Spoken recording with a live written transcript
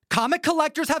Comic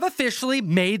collectors have officially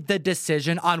made the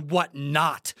decision on what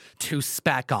not to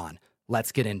spec on.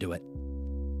 Let's get into it.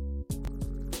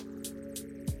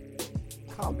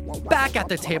 Back at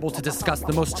the table to discuss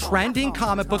the most trending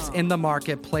comic books in the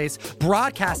marketplace,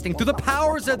 broadcasting through the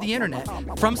powers of the internet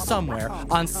from somewhere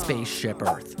on Spaceship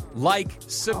Earth. Like,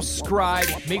 subscribe,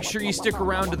 make sure you stick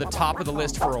around to the top of the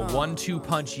list for a 1-2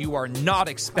 punch you are not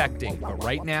expecting. But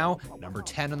right now, number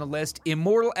 10 on the list,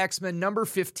 Immortal X-Men number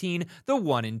 15, the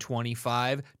 1 in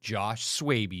 25, Josh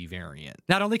Swaby variant.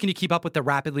 Not only can you keep up with the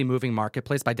rapidly moving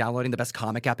marketplace by downloading the best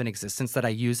comic app in existence that I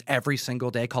use every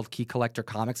single day called Key Collector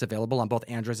Comics, available on both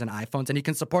Androids and iPhones, and you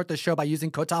can support the show by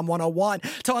using code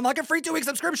TOM101 to unlock a free 2-week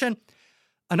subscription.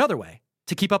 Another way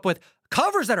to keep up with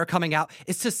covers that are coming out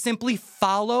is to simply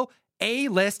follow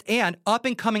A-list and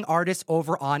up-and-coming artists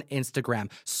over on Instagram.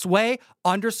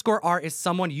 Sway_art is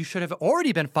someone you should have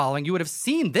already been following. You would have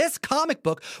seen this comic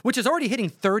book, which is already hitting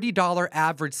 $30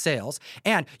 average sales,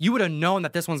 and you would have known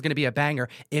that this one's going to be a banger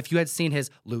if you had seen his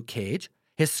Luke Cage,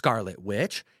 his Scarlet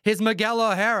Witch, his Miguel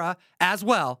O'Hara, as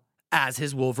well as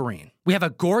his Wolverine. We have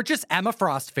a gorgeous Emma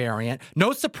Frost variant.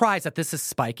 No surprise that this is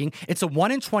spiking. It's a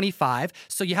 1 in 25,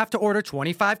 so you have to order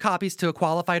 25 copies to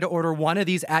qualify to order one of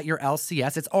these at your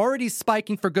LCS. It's already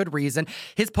spiking for good reason.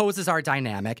 His poses are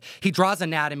dynamic. He draws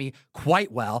anatomy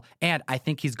quite well, and I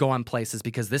think he's going places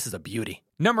because this is a beauty.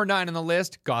 Number 9 on the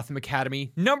list, Gotham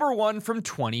Academy, number 1 from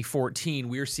 2014.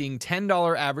 We are seeing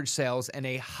 $10 average sales and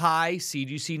a high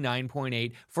CGC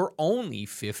 9.8 for only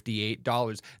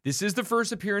 $58. This is the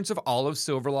first appearance of Olive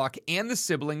Silverlock and the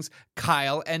siblings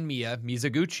Kyle and Mia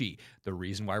Mizoguchi. The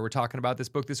reason why we're talking about this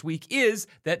book this week is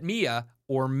that Mia,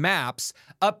 or Maps,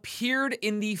 appeared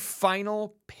in the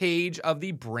final page of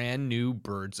the brand new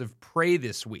Birds of Prey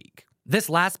this week. This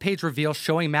last page reveal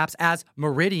showing Maps as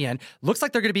Meridian looks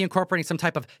like they're going to be incorporating some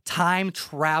type of time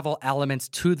travel elements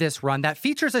to this run that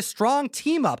features a strong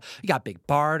team up. You got Big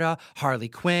Barda, Harley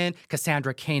Quinn,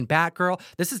 Cassandra Cain, Batgirl.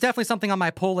 This is definitely something on my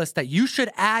pull list that you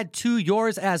should add to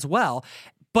yours as well.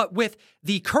 But with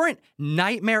the current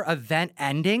Nightmare event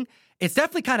ending, it's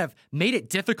definitely kind of made it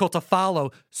difficult to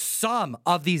follow some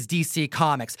of these DC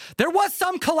comics. There was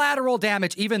some collateral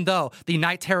damage, even though the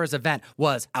Night Terrors event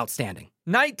was outstanding.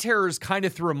 Night Terrors kind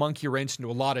of threw a monkey wrench into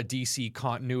a lot of DC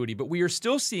continuity, but we are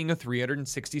still seeing a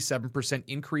 367%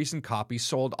 increase in copies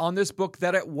sold on this book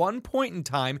that at one point in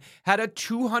time had a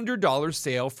 $200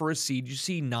 sale for a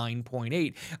CGC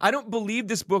 9.8. I don't believe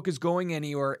this book is going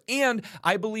anywhere, and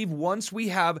I believe once we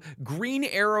have Green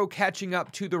Arrow catching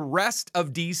up to the rest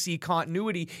of DC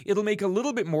continuity, it'll make a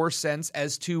little bit more sense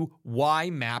as to why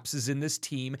Maps is in this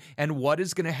team and what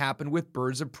is going to happen with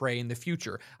Birds of Prey in the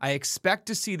future. I expect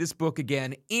to see this book again,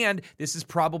 and this is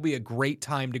probably a great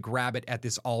time to grab it at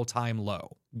this all-time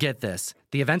low. Get this.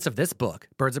 The events of this book,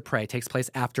 Birds of Prey, takes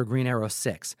place after Green Arrow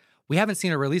 6. We haven't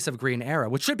seen a release of Green Arrow,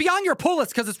 which should be on your pull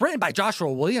list because it's written by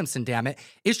Joshua Williamson, damn it.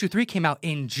 Issue 3 came out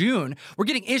in June. We're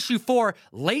getting issue 4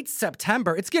 late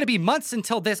September. It's going to be months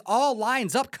until this all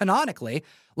lines up canonically.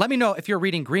 Let me know if you're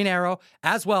reading Green Arrow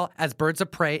as well as Birds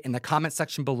of Prey in the comment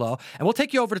section below. And we'll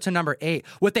take you over to number 8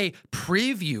 with a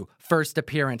preview first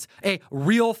appearance. A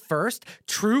real first,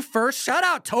 true first. Shout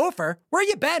out Topher. Where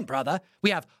you been, brother? We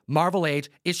have Marvel Age,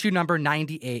 issue number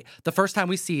 98. The first time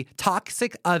we see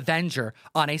Toxic Avenger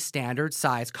on a standard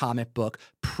size comic book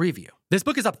preview. This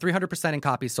book is up 300% in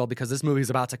copies sold because this movie is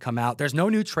about to come out. There's no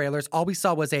new trailers. All we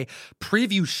saw was a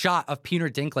preview shot of Peter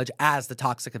Dinklage as the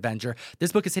Toxic Avenger.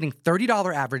 This book is hitting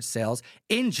 $30 average sales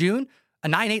in June. A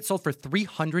 9.8 sold for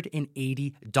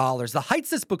 $380. The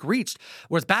heights this book reached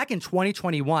was back in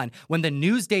 2021 when the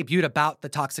news debuted about the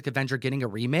Toxic Avenger getting a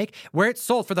remake, where it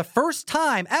sold for the first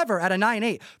time ever at a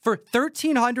 9.8 for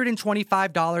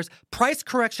 $1,325. Price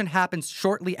correction happens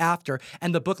shortly after,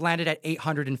 and the book landed at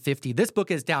 $850. This book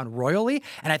is down royally,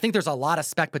 and I think there's a lot of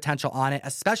spec potential on it,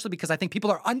 especially because I think people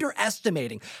are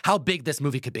underestimating how big this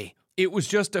movie could be. It was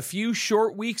just a few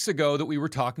short weeks ago that we were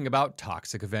talking about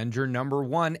Toxic Avenger number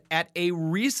 1 at a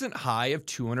recent high of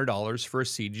 $200 for a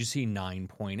CGC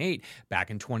 9.8. Back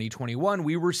in 2021,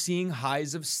 we were seeing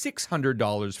highs of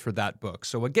 $600 for that book.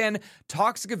 So again,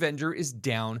 Toxic Avenger is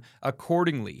down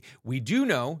accordingly. We do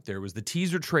know there was the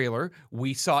teaser trailer.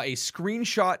 We saw a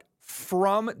screenshot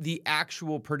from the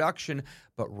actual production,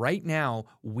 but right now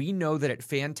we know that at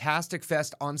Fantastic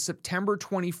Fest on September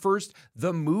 21st,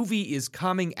 the movie is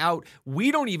coming out.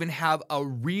 We don't even have a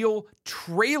real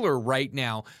trailer right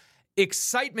now.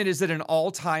 Excitement is at an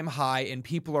all-time high, and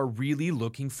people are really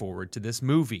looking forward to this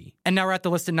movie. And now we're at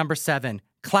the list at number 7.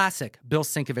 Classic Bill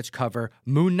Sienkiewicz cover,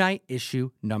 Moon Knight issue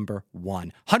number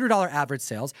 1. $100 average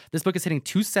sales. This book is hitting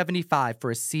 $275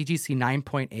 for a CGC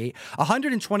 9.8,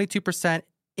 122%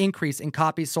 increase in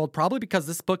copies sold, probably because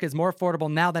this book is more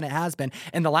affordable now than it has been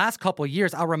in the last couple of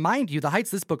years. I'll remind you the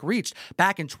heights this book reached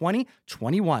back in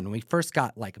 2021 when we first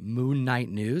got like Moon Knight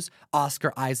news,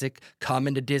 Oscar Isaac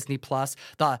coming to Disney Plus.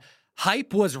 The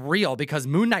hype was real because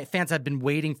Moon Knight fans had been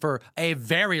waiting for a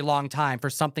very long time for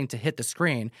something to hit the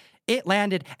screen. It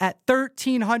landed at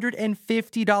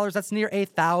 $1,350. That's near a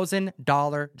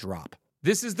 $1,000 drop.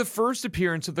 This is the first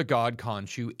appearance of the god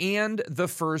Khonshu and the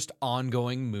first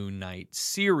ongoing Moon Knight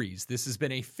series. This has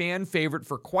been a fan favorite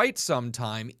for quite some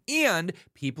time, and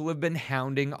people have been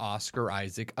hounding Oscar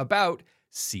Isaac about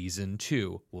Season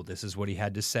 2. Well, this is what he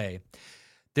had to say.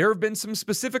 There have been some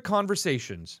specific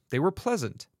conversations. They were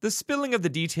pleasant. The spilling of the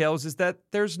details is that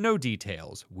there's no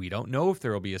details. We don't know if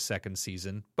there will be a second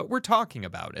season, but we're talking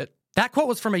about it. That quote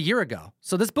was from a year ago.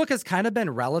 So this book has kind of been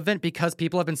relevant because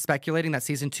people have been speculating that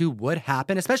season 2 would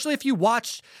happen, especially if you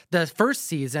watched the first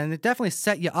season. It definitely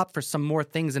set you up for some more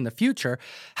things in the future.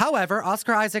 However,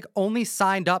 Oscar Isaac only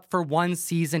signed up for one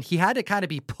season. He had to kind of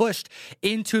be pushed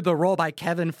into the role by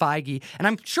Kevin Feige, and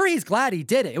I'm sure he's glad he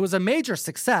did it. It was a major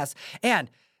success.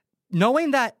 And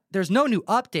knowing that there's no new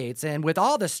updates, and with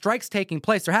all the strikes taking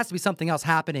place, there has to be something else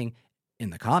happening in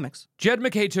the comics. Jed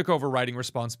MacKay took over writing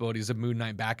responsibilities of Moon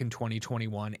Knight back in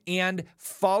 2021, and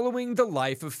following the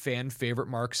life of fan favorite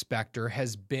Mark Spector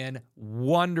has been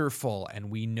wonderful. And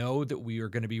we know that we are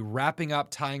going to be wrapping up,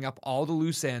 tying up all the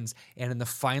loose ends, and in the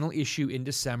final issue in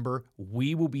December,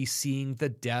 we will be seeing the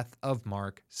death of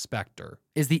Mark Spector.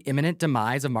 Is the imminent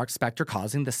demise of Mark Spector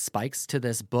causing the spikes to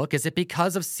this book? Is it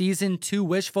because of season 2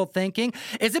 wishful thinking?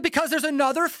 Is it because there's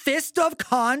another Fist of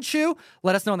Khonshu?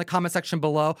 Let us know in the comment section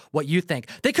below what you think.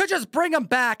 They could just bring him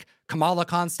back Kamala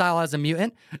Khan style as a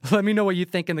mutant. Let me know what you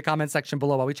think in the comment section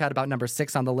below while we chat about number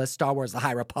 6 on the list, Star Wars The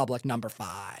High Republic, number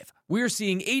 5. We're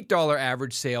seeing $8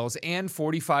 average sales and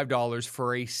 $45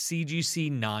 for a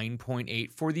CGC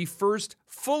 9.8 for the first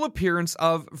full appearance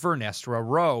of Vernestra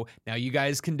Rwoh. Now, you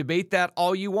guys can debate that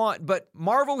all you want, but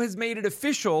Marvel has made it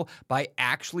official by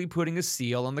actually putting a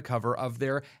seal on the cover of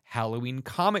their Halloween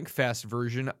Comic Fest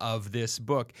version of this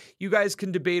book. You guys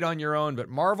can debate on your own, but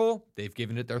Marvel, they've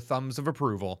given it their thumbs of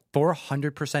approval.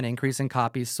 400% increase in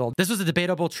copies sold. This was a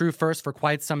debatable true first for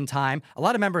quite some time. A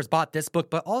lot of members bought this book,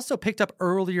 but also picked up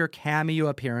earlier cameo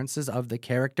appearances of the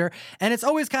character. And it's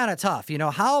always kind of tough. You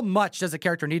know, how much does a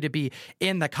character need to be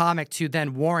in the comic to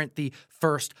then warrant the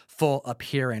first full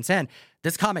appearance? And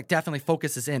this comic definitely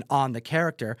focuses in on the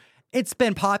character. It's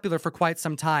been popular for quite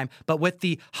some time, but with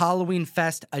the Halloween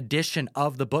Fest edition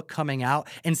of the book coming out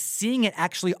and seeing it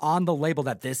actually on the label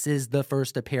that this is the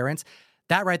first appearance,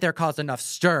 that right there caused enough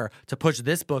stir to push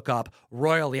this book up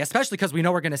royally, especially because we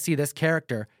know we're going to see this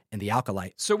character in The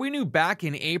Acolyte. So we knew back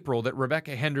in April that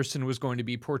Rebecca Henderson was going to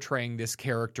be portraying this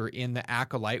character in The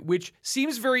Acolyte, which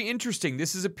seems very interesting.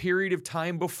 This is a period of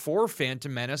time before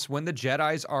Phantom Menace when the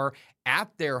Jedis are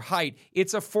at their height.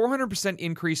 It's a 400%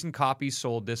 increase in copies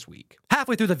sold this week.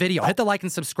 Halfway through the video, hit the like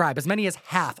and subscribe. As many as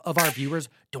half of our viewers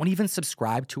don't even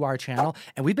subscribe to our channel,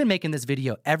 and we've been making this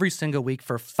video every single week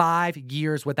for 5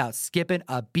 years without skipping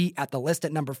a beat. At the list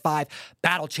at number 5,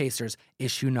 Battle Chasers,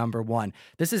 issue number 1.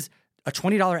 This is a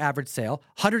 $20 average sale,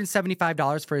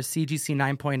 $175 for a CGC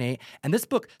 9.8, and this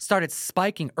book started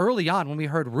spiking early on when we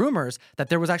heard rumors that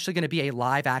there was actually going to be a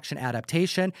live-action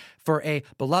adaptation for a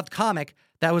beloved comic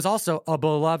that was also a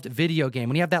beloved video game.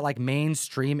 When you have that like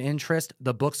mainstream interest,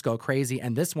 the books go crazy,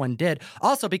 and this one did.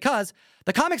 Also because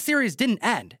the comic series didn't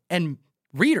end, and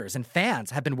readers and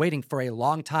fans have been waiting for a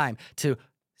long time to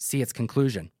see its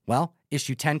conclusion. Well,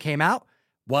 issue 10 came out,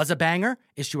 was a banger.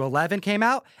 Issue 11 came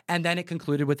out, and then it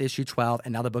concluded with issue 12,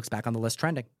 and now the book's back on the list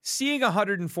trending. Seeing a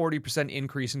 140%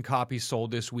 increase in copies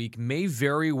sold this week may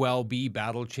very well be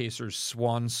Battle Chaser's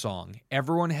swan song.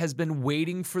 Everyone has been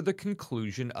waiting for the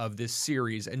conclusion of this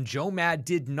series, and Joe Mad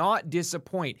did not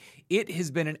disappoint. It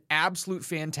has been an absolute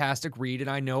fantastic read, and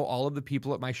I know all of the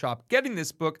people at my shop getting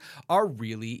this book are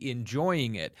really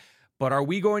enjoying it. But are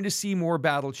we going to see more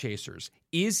Battle Chasers?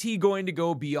 Is he going to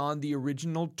go beyond the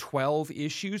original 12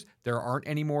 issues? There aren't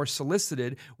any more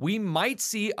solicited. We might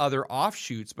see other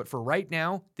offshoots, but for right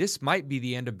now, this might be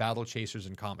the end of Battle Chasers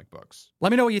in comic books. Let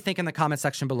me know what you think in the comment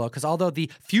section below, because although the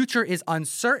future is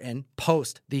uncertain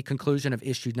post the conclusion of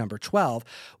issue number 12,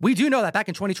 we do know that back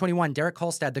in 2021, Derek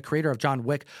Kolstad, the creator of John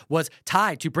Wick, was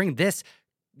tied to bring this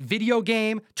video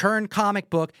game turned comic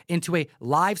book into a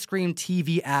live screen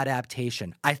TV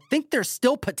adaptation. I think there's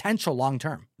still potential long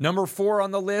term. Number 4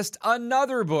 on the list,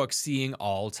 another book seeing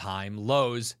all-time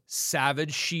lows,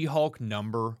 Savage She-Hulk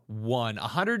number 1.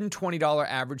 $120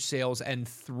 average sales and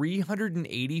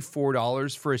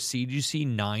 $384 for a CGC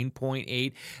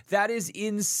 9.8. That is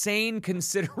insane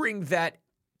considering that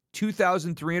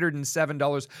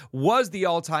 $2,307 was the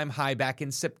all-time high back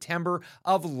in September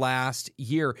of last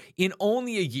year. In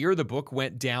only a year, the book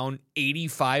went down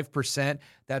 85%.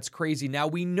 That's crazy. Now,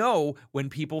 we know when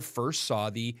people first saw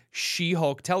the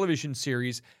She-Hulk television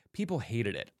series, people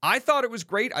hated it. I thought it was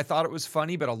great. I thought it was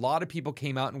funny, but a lot of people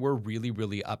came out and were really,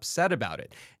 really upset about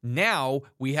it. Now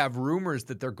we have rumors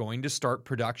that they're going to start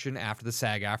production after the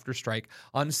SAG-AFTRA strike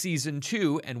on season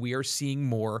 2, and we are seeing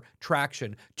more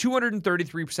traction.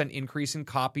 233% increase in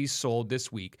copies sold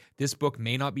this week. This book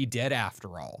may not be dead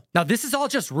after all. Now, this is all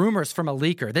just rumors from a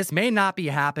leaker. This may not be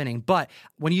happening, but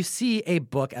when you see a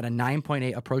book at a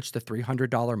 9.8 approach the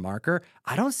 $300 marker,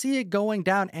 I don't see it going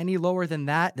down any lower than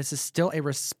that. This is still a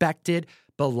respected,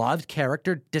 beloved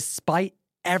character, despite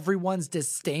everyone's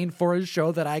disdain for a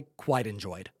show that I quite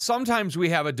enjoyed. Sometimes we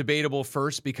have a debatable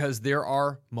first because there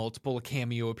are multiple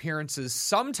cameo appearances.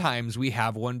 Sometimes we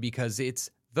have one because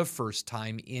it's the first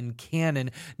time in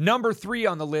canon. Number 3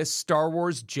 on the list, Star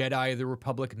Wars Jedi of the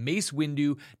Republic, Mace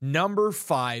Windu. Number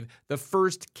 5, the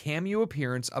first cameo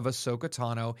appearance of Ahsoka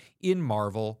Tano in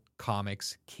Marvel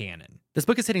Comics canon. This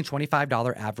book is hitting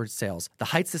 $25 average sales. The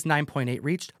heights this 9.8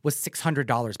 reached was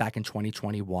 $600 back in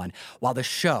 2021. While the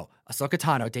show, Ahsoka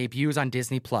Tano, debuts on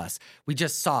Disney+. We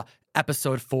just saw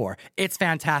episode 4. It's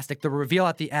fantastic. The reveal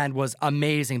at the end was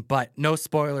amazing, but no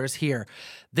spoilers here.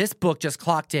 This book just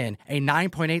clocked in a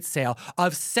 9.8 sale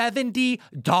of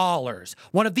 $70.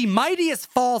 One of the mightiest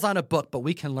falls on a book, but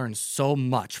we can learn so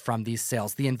much from these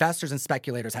sales. The investors and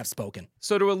speculators have spoken.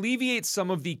 So to alleviate some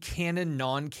of the canon,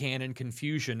 non-canon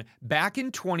confusion, back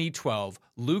in 2012,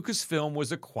 Lucasfilm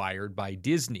was acquired by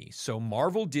Disney. So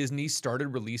Marvel Disney started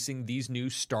releasing these new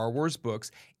Star Wars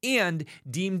books and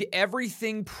deemed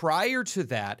everything prior to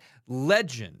that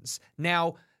legends.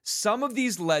 Now, some of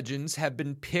these legends have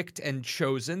been picked and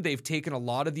chosen. They've taken a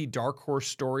lot of the Dark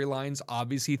Horse storylines,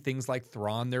 obviously things like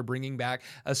Thrawn they're bringing back,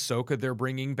 Ahsoka they're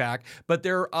bringing back, but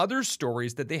there are other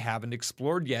stories that they haven't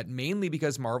explored yet, mainly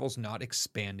because Marvel's not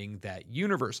expanding that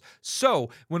universe. So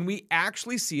when we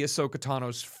actually see Ahsoka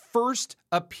Tano's first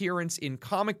appearance in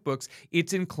comic books,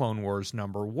 it's in Clone Wars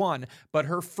number 1, but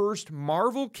her first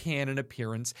Marvel canon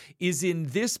appearance is in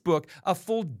this book a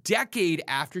full decade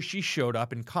after she showed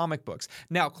up in comic books.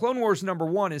 Now, Clone Wars number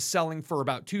 1 is selling for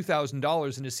about $2,000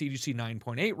 in a CGC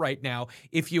 9.8 right now.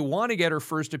 If you want to get her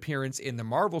first appearance in the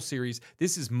Marvel series,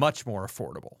 this is much more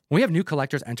affordable. When we have new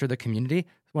collectors enter the community,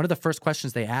 one of the first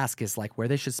questions they ask is like where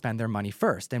they should spend their money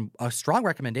first. And a strong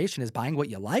recommendation is buying what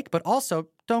you like, but also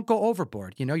don't go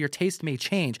overboard. You know, your taste may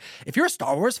change. If you're a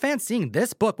Star Wars fan, seeing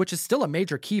this book, which is still a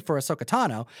major key for Ahsoka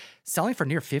Tano, selling for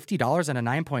near $50 in a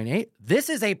 9.8, this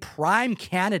is a prime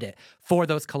candidate for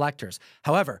those collectors.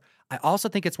 However, I also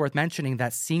think it's worth mentioning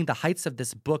that seeing the heights of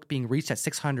this book being reached at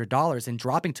 $600 and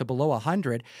dropping to below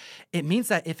 $100, it means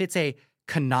that if it's a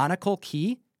canonical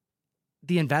key,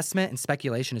 the investment and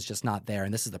speculation is just not there,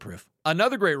 and this is the proof.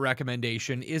 Another great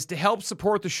recommendation is to help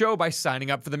support the show by signing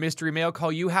up for the Mystery Mail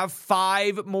Call. You have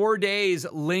 5 more days.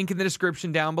 Link in the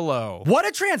description down below. What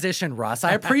a transition, Russ.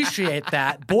 I appreciate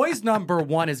that. Boys number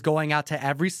 1 is going out to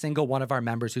every single one of our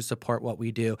members who support what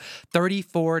we do.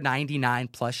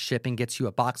 $34.99 plus shipping gets you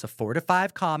a box of 4 to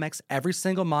 5 comics every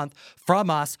single month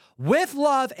from us with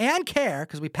love and care,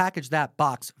 because we package that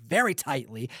box very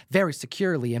tightly, very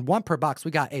securely. And 1 per box,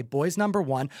 we got a Boys number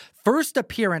 1 first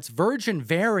appearance virgin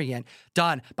variant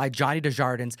done by Johnny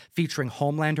Desjardins, featuring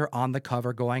Homelander on the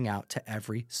cover, going out to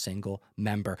every single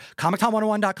member.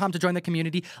 ComicTom101.com to join the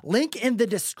community. Link in the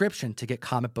description to get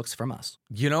comic books from us.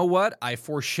 You know what? I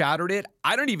foreshadowed it.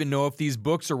 I don't even know if these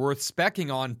books are worth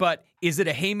specking on, but is it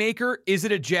a haymaker? Is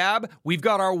it a jab? We've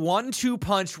got our 1-2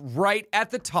 punch right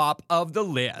at the top of the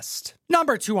list.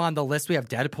 Number 2 on the list, we have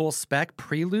Deadpool Spec,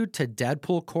 Prelude to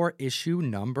Deadpool Core issue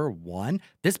number 1.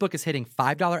 This book is hitting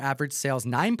 $5 average sales,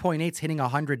 9.8's hitting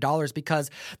 $100 because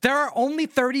there are only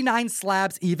 39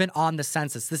 slabs even on the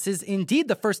census. This is indeed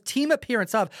the first team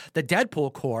appearance of the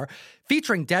Deadpool Core,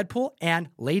 featuring Deadpool and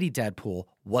Lady Deadpool.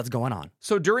 What's going on?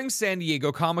 So during San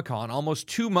Diego Comic-Con almost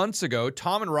 2 months ago,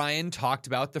 Tom and Ryan talked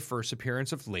about the first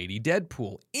appearance of Lady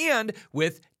Deadpool. And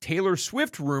with Taylor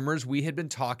Swift rumors, we had been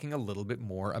talking a little bit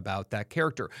more about that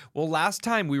character. Well, last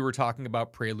time we were talking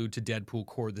about Prelude to Deadpool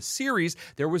Core, the series,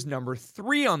 there was number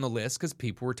 3 on the list because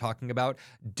people were talking about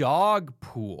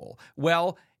Dogpool.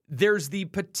 Well, there's the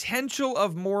potential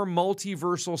of more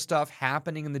multiversal stuff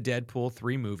happening in the Deadpool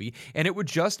 3 movie, and it would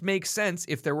just make sense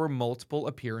if there were multiple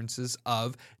appearances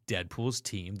of Deadpool's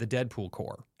team, the Deadpool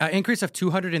Corps. An increase of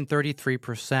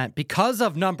 233% because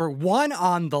of number one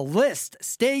on the list.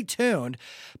 Stay tuned.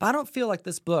 But I don't feel like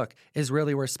this book is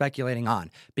really worth speculating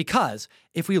on, because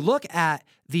if we look at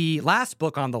the last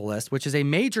book on the list, which is a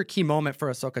major key moment for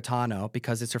Ahsoka Tano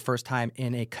because it's her first time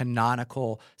in a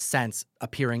canonical sense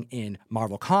appearing in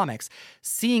Marvel Comics,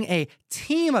 seeing a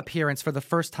team appearance for the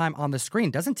first time on the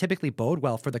screen doesn't typically bode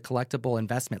well for the collectible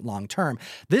investment long term.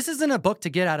 This isn't a book to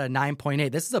get at a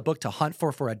 9.8. This is a book to hunt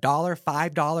for $1,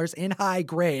 $5 in high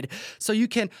grade, so you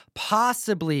can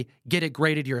possibly get it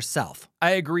graded yourself.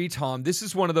 I agree, Tom. This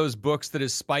is one of those books that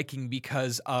is spiking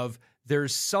because of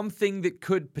there's something that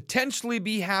could potentially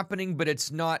be happening, but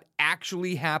it's not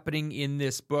actually happening in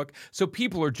this book. So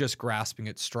people are just grasping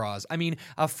at straws. I mean,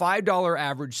 a $5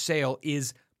 average sale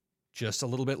is just a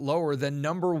little bit lower than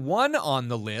number one on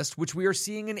the list, which we are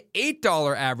seeing an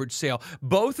 $8 average sale.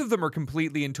 Both of them are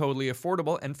completely and totally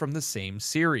affordable and from the same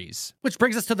series. Which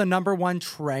brings us to the number one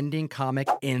trending comic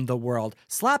in the world.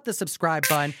 Slap the subscribe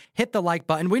button, hit the like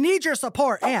button. We need your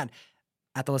support. And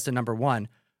at the list of number one,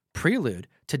 Prelude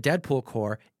to Deadpool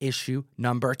Corps issue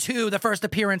number 2, the first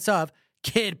appearance of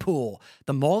Kidpool.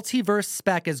 The multiverse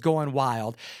spec is going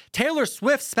wild. Taylor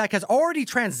Swift's spec has already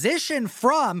transitioned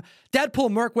from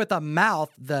Deadpool Merc with a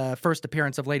Mouth, the first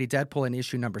appearance of Lady Deadpool in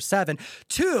issue number 7,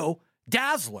 to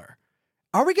Dazzler.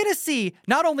 Are we going to see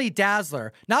not only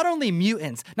Dazzler, not only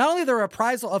mutants, not only the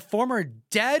reprisal of former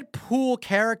Deadpool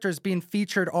characters being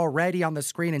featured already on the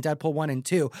screen in Deadpool 1 and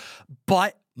 2,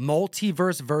 but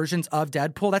multiverse versions of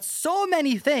Deadpool? That's so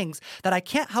many things that I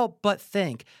can't help but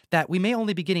think that we may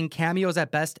only be getting cameos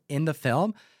at best in the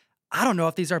film. I don't know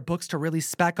if these are books to really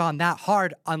spec on that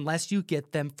hard unless you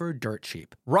get them for dirt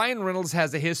cheap. Ryan Reynolds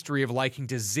has a history of liking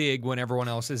to zig when everyone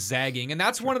else is zagging, and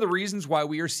that's one of the reasons why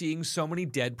we are seeing so many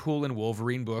Deadpool and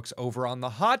Wolverine books over on the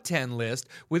Hot 10 list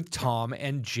with Tom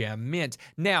and Gem Mint.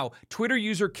 Now, Twitter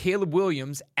user Caleb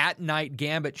Williams at Night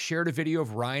Gambit shared a video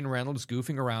of Ryan Reynolds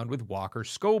goofing around with Walker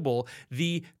Scobell,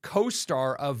 the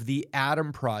co-star of The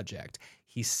Adam Project.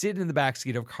 He's sitting in the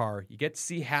backseat of a car. You get to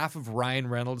see half of Ryan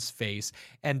Reynolds' face,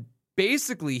 and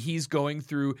basically, he's going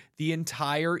through the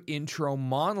entire intro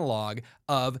monologue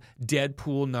of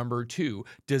Deadpool number 2.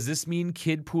 Does this mean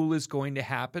Kidpool is going to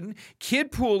happen?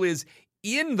 Kidpool is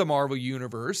in the Marvel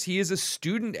Universe. He is a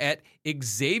student at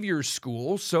Xavier's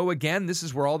school. So again, this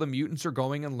is where all the mutants are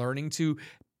going and learning to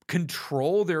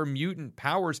control their mutant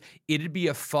powers. It'd be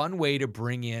a fun way to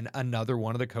bring in another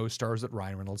one of the co-stars that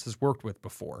Ryan Reynolds has worked with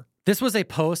before. This was a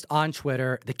post on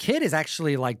Twitter. The kid is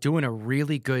actually doing a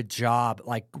really good job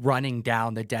running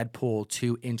down the Deadpool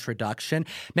 2 introduction,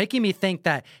 making me think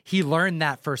that he learned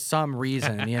that for some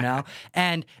reason, you know?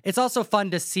 And it's also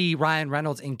fun to see Ryan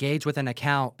Reynolds engage with an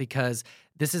account because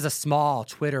this is a small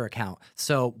Twitter account.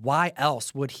 So why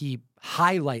else would he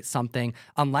highlight something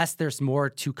unless there's more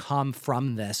to come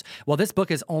from this? Well, this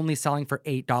book is only selling for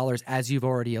 $8, as you've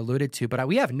already alluded to, but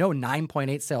we have no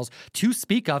 9.8 sales to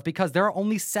speak of because there are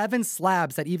only 7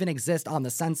 slabs that even exist on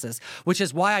the census, which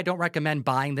is why I don't recommend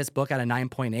buying this book at a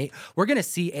 9.8. We're going to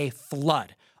see a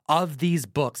flood of these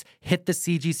books hit the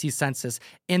CGC census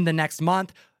in the next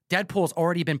month. Deadpool's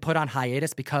already been put on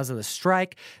hiatus because of the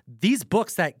strike. These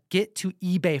books that get to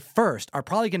eBay first are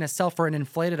probably going to sell for an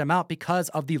inflated amount because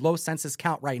of the low census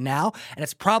count right now, and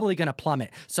it's probably going to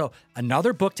plummet. So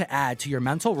another book to add to your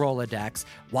mental Rolodex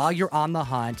while you're on the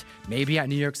hunt, maybe at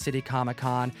New York City Comic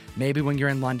Con, maybe when you're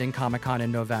in London Comic Con in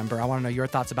November. I want to know your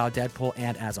thoughts about Deadpool,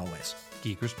 and as always,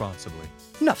 geek responsibly.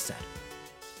 Enough said.